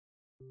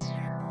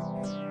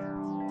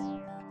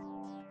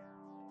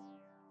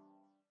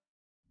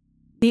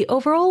The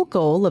overall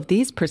goal of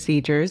these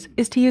procedures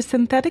is to use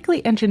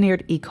synthetically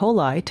engineered E.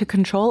 coli to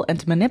control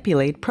and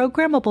manipulate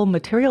programmable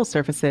material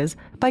surfaces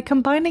by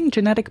combining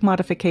genetic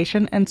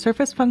modification and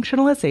surface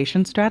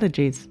functionalization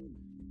strategies.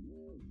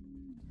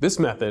 This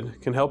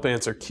method can help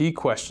answer key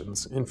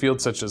questions in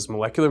fields such as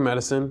molecular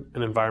medicine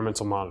and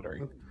environmental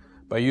monitoring.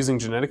 By using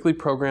genetically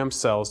programmed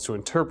cells to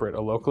interpret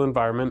a local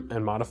environment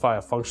and modify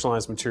a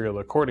functionalized material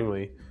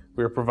accordingly,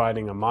 we are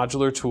providing a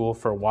modular tool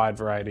for a wide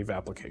variety of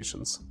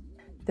applications.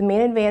 The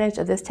main advantage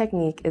of this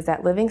technique is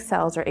that living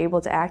cells are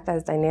able to act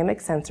as dynamic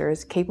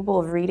sensors capable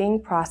of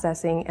reading,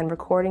 processing, and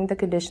recording the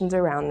conditions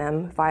around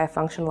them via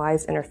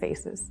functionalized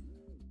interfaces.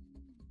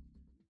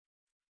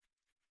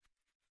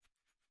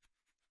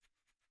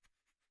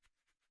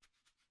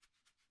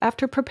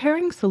 After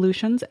preparing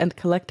solutions and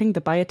collecting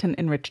the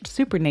biotin-enriched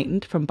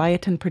supernatant from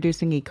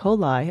biotin-producing E.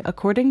 coli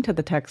according to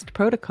the text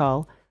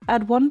protocol,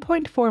 add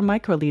 1.4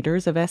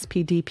 microliters of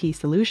SPDP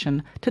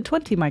solution to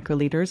 20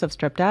 microliters of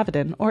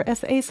streptavidin or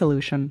SA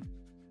solution.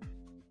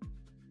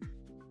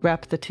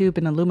 Wrap the tube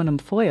in aluminum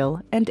foil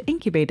and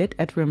incubate it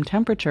at room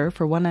temperature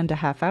for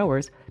 1.5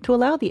 hours to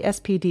allow the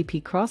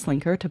SPDP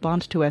crosslinker to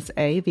bond to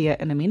SA via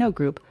an amino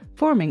group,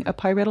 forming a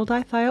pyridyl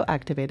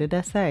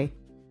dithioactivated SA.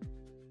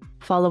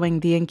 Following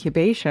the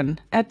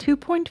incubation, add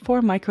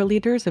 2.4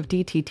 microliters of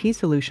DTT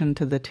solution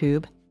to the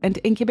tube and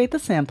incubate the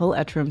sample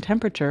at room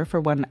temperature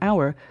for 1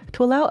 hour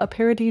to allow a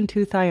pyridine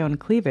 2-thione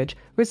cleavage,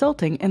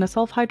 resulting in a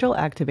sulfhydryl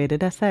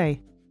activated SA.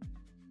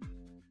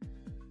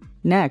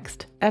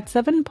 Next, add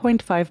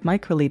 7.5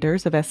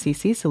 microliters of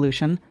SCC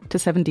solution to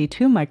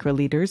 72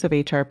 microliters of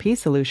HRP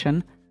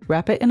solution,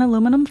 wrap it in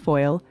aluminum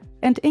foil,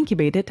 and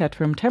incubate it at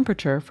room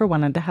temperature for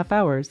 1.5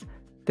 hours.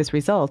 This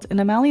results in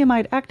a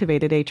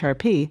maleimide-activated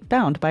HRP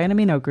bound by an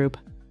amino group.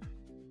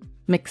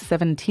 Mix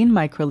 17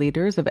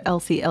 microliters of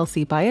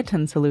LC-LC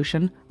biotin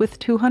solution with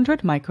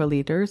 200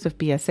 microliters of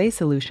BSA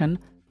solution,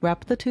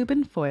 wrap the tube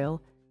in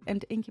foil,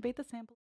 and incubate the sample.